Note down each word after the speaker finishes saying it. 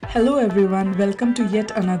Hello everyone, welcome to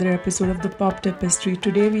yet another episode of the Pop Tapestry.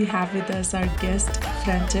 Today we have with us our guest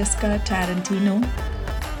Francesca Tarantino.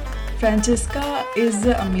 Francesca is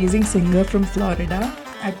an amazing singer from Florida.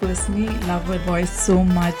 I personally love her voice so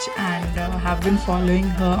much and have been following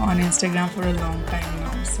her on Instagram for a long time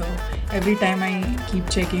now. So every time I keep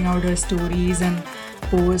checking out her stories and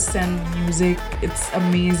posts and music, it's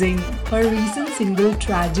amazing. Her recent single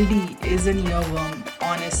Tragedy is an earworm.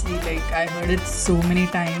 Honestly, like I heard it so many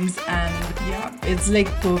times and yeah, it's like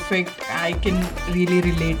perfect. I can really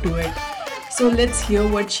relate to it. So let's hear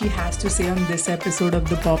what she has to say on this episode of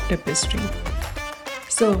the Pop Tapestry.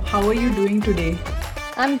 So, how are you doing today?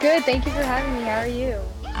 I'm good. Thank you for having me. How are you?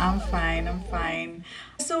 I'm fine.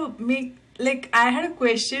 So, I had a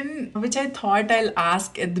question which I thought I'll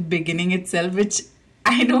ask at the beginning itself, which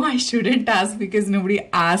I know I shouldn't ask because nobody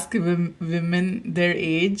asks women their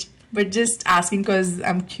age, but just asking because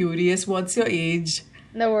I'm curious. What's your age?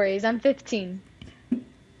 No worries. I'm 15.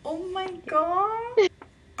 Oh my god!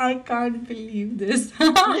 I can't believe this.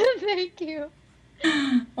 Thank you.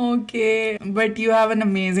 Okay, but you have an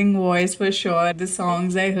amazing voice for sure. The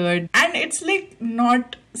songs I heard, and it's like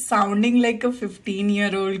not sounding like a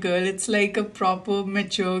 15-year-old girl, it's like a proper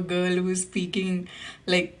mature girl who's speaking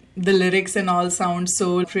like the lyrics and all sound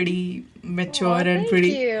so pretty mature Oh, and thank pretty.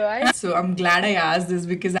 you. So I'm glad I asked this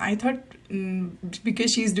because I thought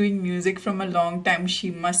because she's doing music from a long time,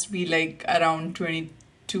 she must be like around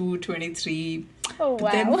 22, 23. Oh,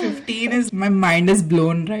 But then wow. 15 is, my mind is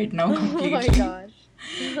blown right now Oh my completely. gosh.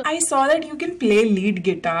 I saw that you can play lead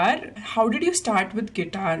guitar. How did you start with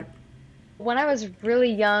guitar? When I was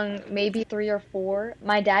really young, maybe 3 or 4,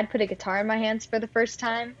 my dad put a guitar in my hands for the first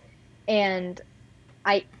time, and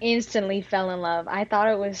I instantly fell in love. I thought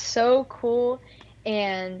it was so cool,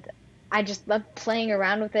 and I just loved playing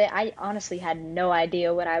around with it. I honestly had no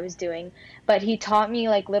idea what I was doing, but he taught me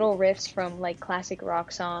like little riffs from like classic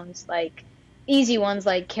rock songs, like easy ones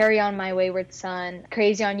like Carry On My Wayward Son,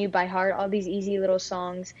 Crazy on You by Heart, all these easy little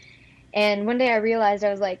songs. And one day I realized I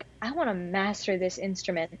was like, I want to master this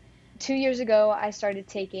instrument. 2 years ago, I started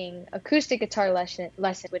taking acoustic guitar lessons,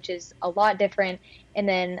 which is a lot different. And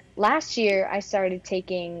then last year, I started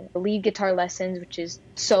taking lead guitar lessons, which is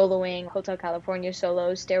soloing, Hotel California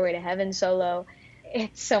solo, Stairway to Heaven solo.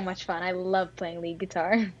 It's so much fun. I love playing lead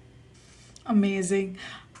guitar. Amazing.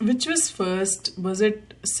 Which was first? Was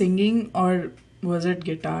it singing or was it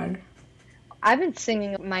guitar? I've been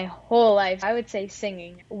singing my whole life. I would say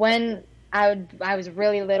singing. When I was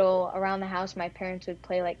really little, around the house, my parents would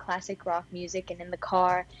play like classic rock music and in the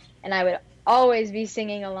car, and I would always be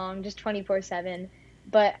singing along just 24/7.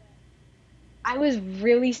 But I was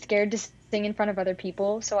really scared to sing in front of other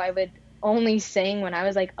people, so I would only sing when I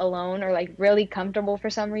was like alone or like really comfortable for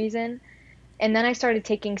some reason. And then I started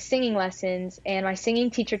taking singing lessons, and my singing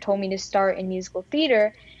teacher told me to start in musical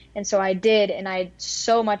theater. And so I did, and I had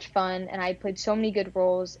so much fun, and I played so many good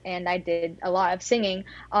roles, and I did a lot of singing,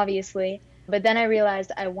 obviously. But then I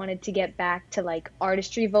realized I wanted to get back to like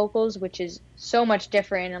artistry vocals, which is so much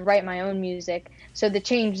different, and write my own music. So the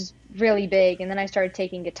change is really big, and then I started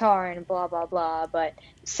taking guitar and blah, blah, blah, but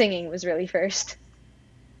singing was really first.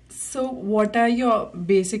 So, what are your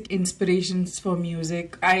basic inspirations for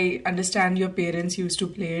music? I understand your parents used to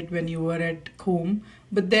play it when you were at home,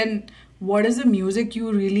 but then what is the music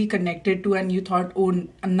you really connected to and you thought, oh,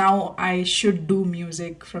 now I should do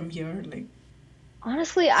music from here? Like,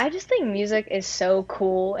 Honestly, I just think music is so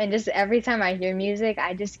cool, and just every time I hear music,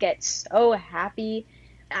 I just get so happy.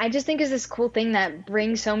 I just think it's this cool thing that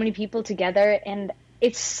brings so many people together, and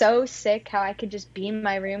it's so sick how I could just be in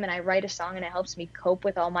my room and I write a song and it helps me cope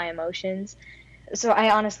with all my emotions. So I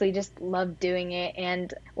honestly just love doing it.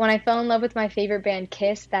 And when I fell in love with my favorite band,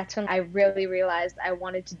 Kiss, that's when I really realized I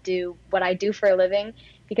wanted to do what I do for a living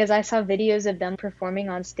because I saw videos of them performing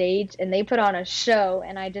on stage and they put on a show,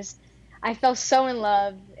 and I fell so in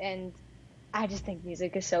love, and I just think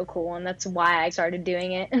music is so cool, and that's why I started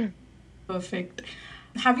doing it. perfect.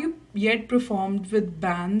 Have you yet performed with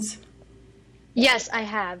bands? Yes, I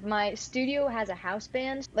have. My studio has a house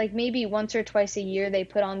band. Like maybe once or twice a year they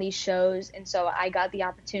put on these shows, and so I got the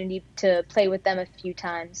opportunity to play with them a few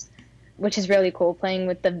times, which is really cool. Playing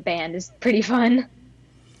with the band is pretty fun.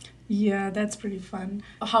 Yeah, that's pretty fun.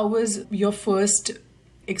 How was your first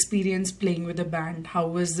experience playing with a band? How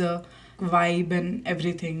was the vibe and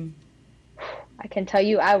everything? I can tell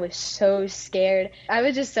you I was so scared. I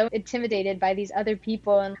was just so intimidated by these other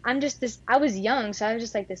people, and I was young, so I was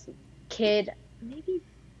just like this kid, maybe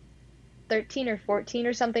 13 or 14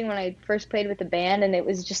 or something when I first played with the band, and it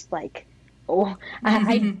was just like, no.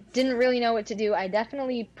 I didn't really know what to do. I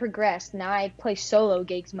definitely progressed. Now I play solo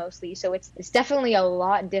gigs mostly, so it's definitely a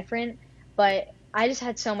lot different, but I just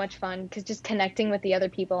had so much fun because just connecting with the other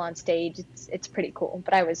people on stage, it's pretty cool.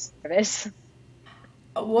 But I was nervous.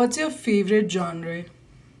 What's your favorite genre?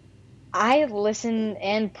 I listen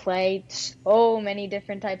and play so many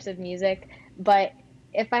different types of music, but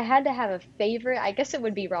if I had to have a favorite, I guess it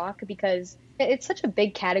would be rock because it's such a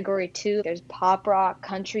big category too. There's pop rock,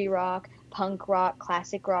 country rock, punk rock,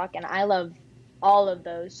 classic rock, and I love all of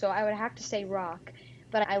those. So I would have to say rock.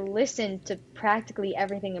 But I listen to practically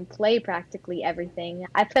everything and play practically everything.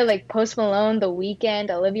 I play like Post Malone, The Weeknd,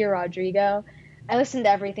 Olivia Rodrigo. I listen to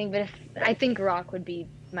everything, but I think rock would be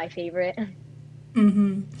my favorite.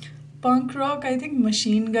 Mm-hmm. Punk rock, I think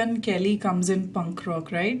Machine Gun Kelly comes in punk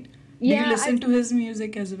rock, right? Do you Yeah, listen to his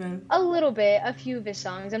music as well? a little bit, a few of his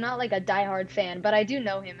songs. I'm not like a diehard fan, but I do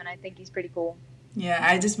know him and I think he's pretty cool. Yeah,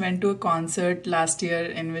 I just went to a concert last year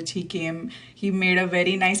in which he came. He made a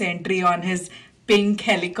very nice entry on his pink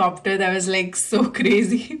helicopter that was like so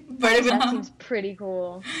crazy. But it That was, seems pretty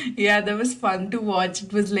cool. yeah, that was fun to watch.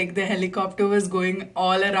 It was like the helicopter was going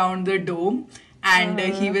all around the dome and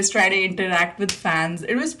he Uh-huh. was trying to interact with fans.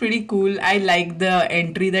 It was pretty cool. I like the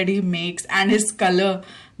entry that he makes and his color,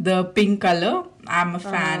 the pink color. I'm a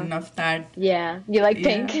Uh-huh. fan of that. Yeah, you like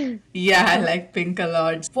Yeah. Pink? Yeah, I like Pink a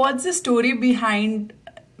lot. What's the story behind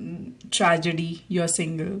Tragedy, your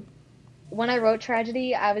single? When I wrote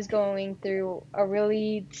Tragedy, I was going through a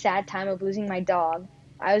really sad time of losing my dog.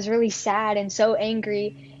 I was really sad and so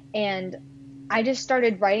angry, and I just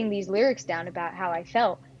started writing these lyrics down about how I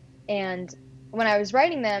felt. And when I was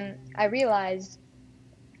writing them, I realized,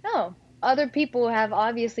 no, other people have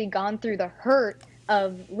obviously gone through the hurt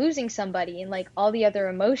of losing somebody and like all the other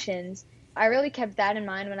emotions. I really kept that in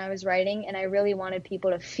mind when I was writing, and I really wanted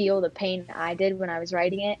people to feel the pain I did when I was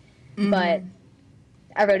writing it. But Mm-hmm.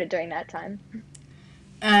 I wrote it during that time.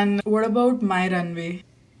 And what about My Runway?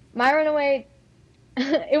 My Runaway,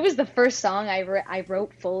 it was the first song I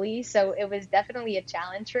wrote fully, so it was definitely a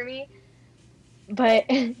challenge for me.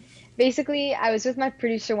 But basically, I was with my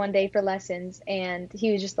producer one day for lessons, and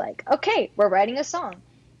he was just like, "Okay, we're writing a song."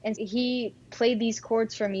 And he played these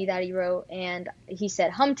chords for me that he wrote, and he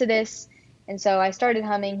said, "Hum to this." And so I started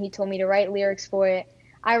humming. He told me to write lyrics for it.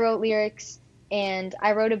 I wrote lyrics, and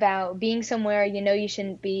I wrote about being somewhere you know you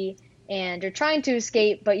shouldn't be, and you're trying to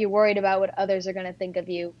escape, but you're worried about what others are going to think of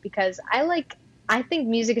you. Because I think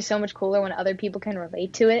music is so much cooler when other people can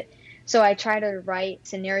relate to it. So I try to write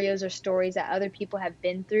scenarios or stories that other people have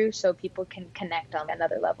been through so people can connect on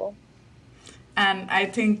another level. And I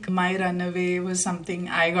think My Runaway was something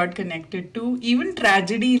I got connected to. Even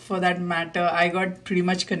Tragedy, for that matter, I got pretty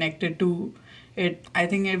much connected to it. I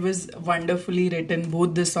think it was wonderfully written,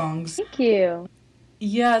 both the songs. Thank you.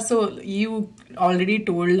 Yeah, so you already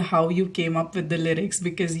told how you came up with the lyrics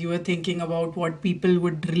because you were thinking about what people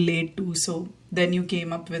would relate to. So then you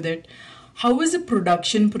came up with it. How is the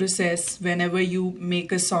production process whenever you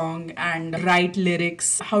make a song and write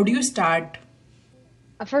lyrics? How do you start?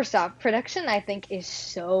 First off, production I think is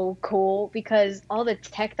so cool because all the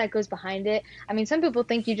tech that goes behind it. I mean, some people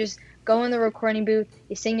think you just go in the recording booth,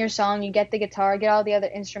 you sing your song, you get the guitar, get all the other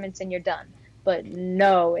instruments, and you're done. But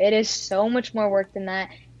no, it is so much more work than that.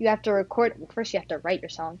 You have to record, first, you have to write your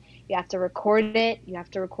song. You have to record it, you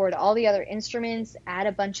have to record all the other instruments, add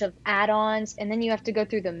a bunch of add ons, and then you have to go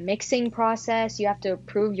through the mixing process. You have to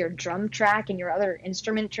approve your drum track and your other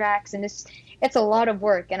instrument tracks, and it's a lot of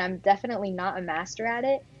work, and I'm definitely not a master at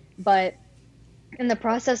it. But in the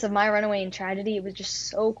process of My Runaway and Tragedy, it was just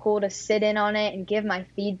so cool to sit in on it and give my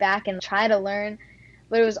feedback and try to learn.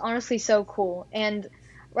 But it was honestly so cool. And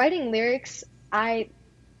writing lyrics, a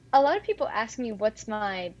lot of people ask me what's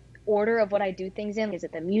my order of what I do things in. Is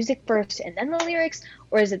it the music first and then the lyrics,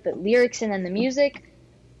 or is it the lyrics and then the music?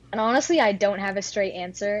 And honestly, I don't have a straight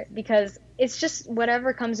answer because it's just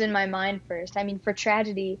whatever comes in my mind first. I mean, for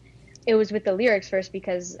Tragedy, it was with the lyrics first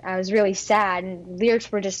because I was really sad and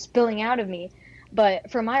lyrics were just spilling out of me.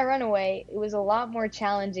 But for My Runaway, it was a lot more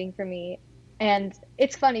challenging for me. And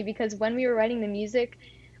it's funny because when we were writing the music,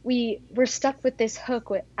 we were stuck with this hook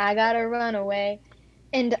with I gotta run away.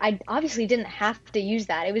 And I obviously didn't have to use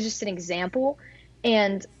that. It was just an example.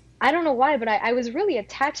 And I don't know why, but I was really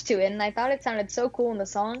attached to it and I thought it sounded so cool in the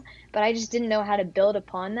song, but I just didn't know how to build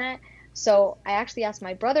upon that. So I actually asked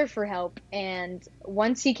my brother for help, and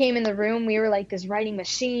once he came in the room, we were like this writing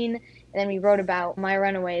machine, and then we wrote about My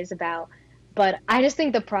Runaway is about. But I just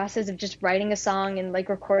think the process of just writing a song and like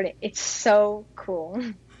recording, it's so cool.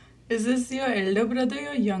 Is this your elder brother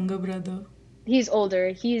or younger brother? He's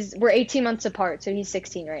older. We're 18 months apart, so he's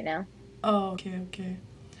 16 right now. Oh, okay, okay.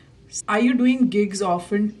 Are you doing gigs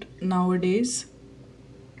often nowadays?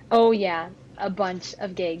 Oh yeah, a bunch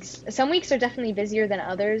of gigs. Some weeks are definitely busier than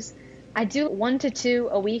others. I do one to two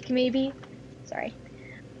a week maybe. Sorry.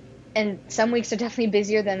 And some weeks are definitely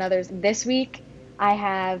busier than others. This week I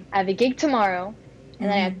have a gig tomorrow, and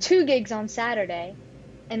then I have two gigs on Saturday,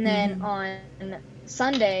 and then on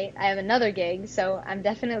Sunday I have another gig. So I'm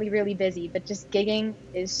definitely really busy, but just gigging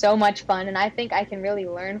is so much fun, and I think I can really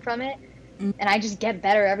learn from it. And I just get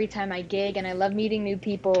better every time I gig, and I love meeting new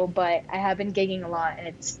people, but I have been gigging a lot, and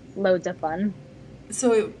it's loads of fun.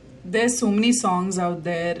 So there's so many songs out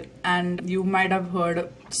there, and you might have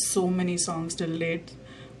heard so many songs till date.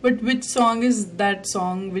 But which song is that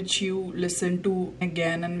song which you listen to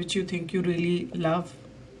again and which you think you really love?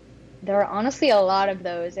 There are honestly a lot of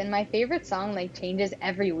those, and my favorite song like changes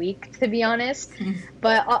every week, to be honest.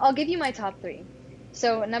 But I'll give you my top three.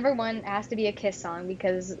 So number one has to be a Kiss song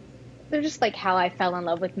because they're just like how I fell in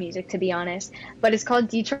love with music, to be honest. But it's called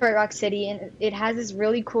Detroit Rock City, and it has this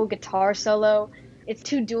really cool guitar solo. It's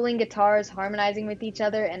two dueling guitars harmonizing with each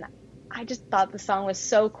other, and I just thought the song was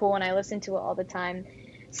so cool, and I listen to it all the time.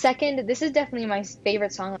 Second, this is definitely my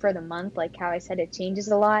favorite song for the month. Like how I said, it changes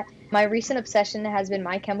a lot. My recent obsession has been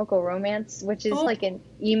My Chemical Romance, which is Oh, like an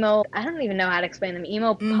emo, I don't even know how to explain them,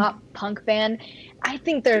 emo pop punk band. I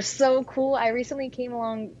think they're so cool. I recently came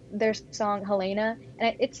along their song Helena,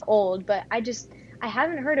 and it's old, but I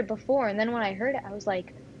haven't heard it before. And then when I heard it, I was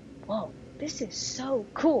like, whoa, this is so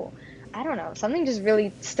cool. I don't know, something just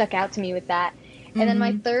really stuck out to me with that. And then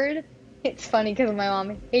my third, it's funny because my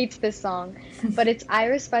mom hates this song, but it's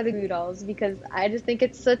Iris by the Goo Dolls because I just think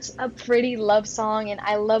it's such a pretty love song and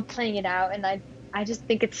I love playing it out and I just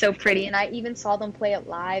think it's so pretty and I even saw them play it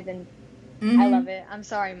live and I love it. I'm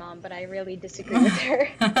sorry, mom, but I really disagree with her.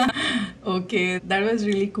 okay, that was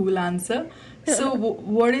really cool answer. So,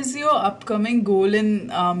 what is your upcoming goal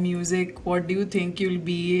in music? What do you think you'll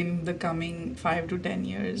be in the coming 5 to 10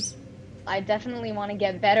 years? I definitely want to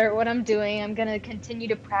get better at what I'm doing. I'm going to continue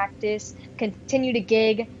to practice, continue to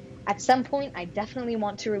gig. At some point, I definitely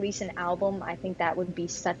want to release an album. I think that would be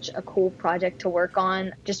such a cool project to work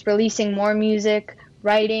on. Just releasing more music,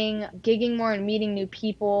 writing, gigging more, and meeting new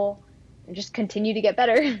people, and just continue to get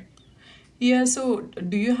better. Yeah, so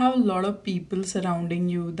do you have a lot of people surrounding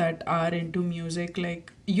you that are into music?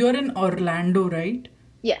 Like, you're in Orlando, right?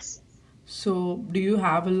 Yes. So, do you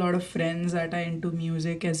have a lot of friends that are into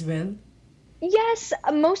music as well? Yes,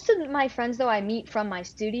 most of my friends, though, I meet from my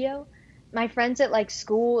studio. My friends at like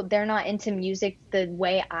school, they're not into music the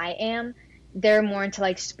way I am. They're more into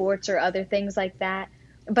like sports or other things like that.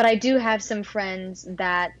 But I do have some friends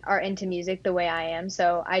that are into music the way I am.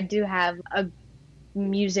 So I do have a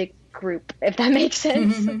music group, if that makes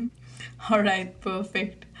sense. All right,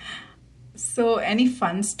 perfect. So, any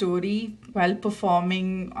fun story while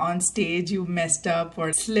performing on stage you messed up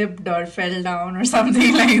or slipped or fell down or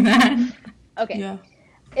something like that? Okay, Yeah.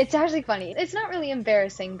 it's actually funny. It's not really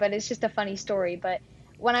embarrassing, but it's just a funny story. But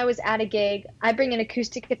when I was at a gig, I bring an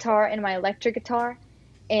acoustic guitar and my electric guitar,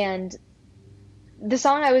 and the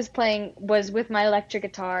song I was playing was with my electric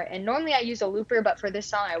guitar, and normally I use a looper, but for this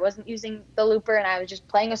song I wasn't using the looper and I was just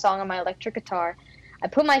playing a song on my electric guitar. I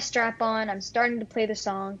put my strap on, I'm starting to play the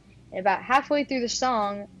song, and about halfway through the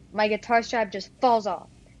song, my guitar strap just falls off,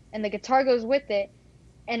 and the guitar goes with it,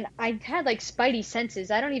 and I had like spidey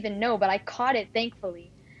senses. I don't even know, but I caught it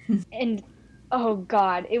thankfully. And oh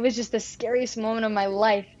God, it was just the scariest moment of my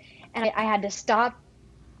life. And I had to stop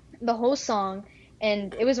the whole song,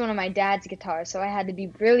 and it was one of my dad's guitars, so I had to be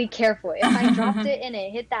really careful. If I dropped it and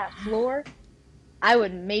it hit that floor, I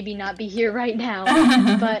would maybe not be here right now.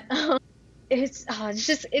 But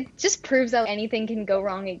it just proves that anything can go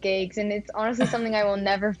wrong at gigs, and it's honestly something I will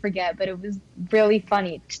never forget. But it was really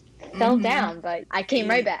funny. It just fell down, but I came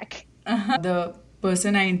right back. The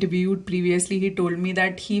person I interviewed previously, he told me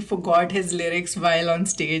that he forgot his lyrics while on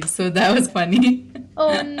stage, so that was funny.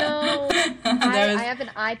 Oh no. That I was have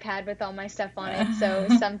an iPad with all my stuff on it, so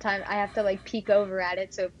sometimes I have to like peek over at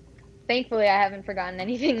it. So thankfully I haven't forgotten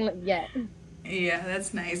anything yet. yeah,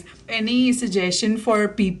 that's nice. Any suggestion for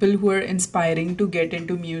people who are inspiring to get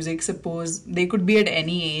into music? Suppose they could be at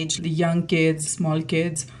any age, the young kids, small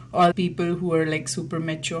kids, or people who are like super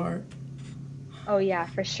mature. Oh yeah,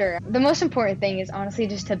 for sure. The most important thing is honestly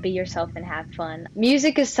just to be yourself and have fun.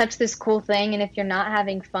 Music is such this cool thing, and if you're not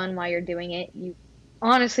having fun while you're doing it, you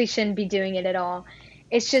honestly shouldn't be doing it at all.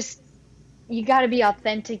 It's just you got to be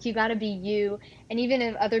authentic, you got to be you, and even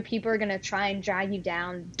if other people are going to try and drag you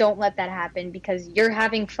down, don't let that happen because you're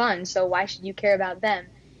having fun, so why should you care about them?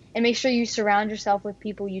 And make sure you surround yourself with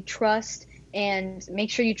people you trust and make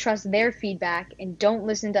sure you trust their feedback and don't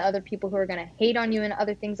listen to other people who are going to hate on you and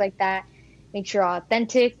other things like that. Make sure you're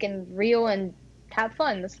authentic and real and have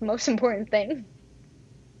fun. That's the most important thing.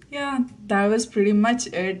 Yeah, that was pretty much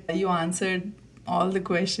it. You answered all the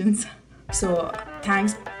questions. So,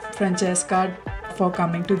 thanks, Francesca, for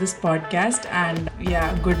coming to this podcast. And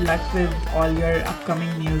yeah, good luck with all your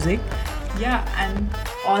upcoming music. Yeah, and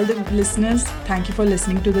all the listeners, thank you for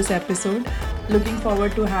listening to this episode. Looking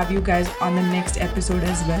forward to have you guys on the next episode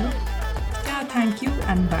as well. Yeah, thank you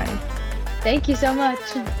and bye. Thank you so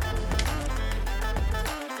much.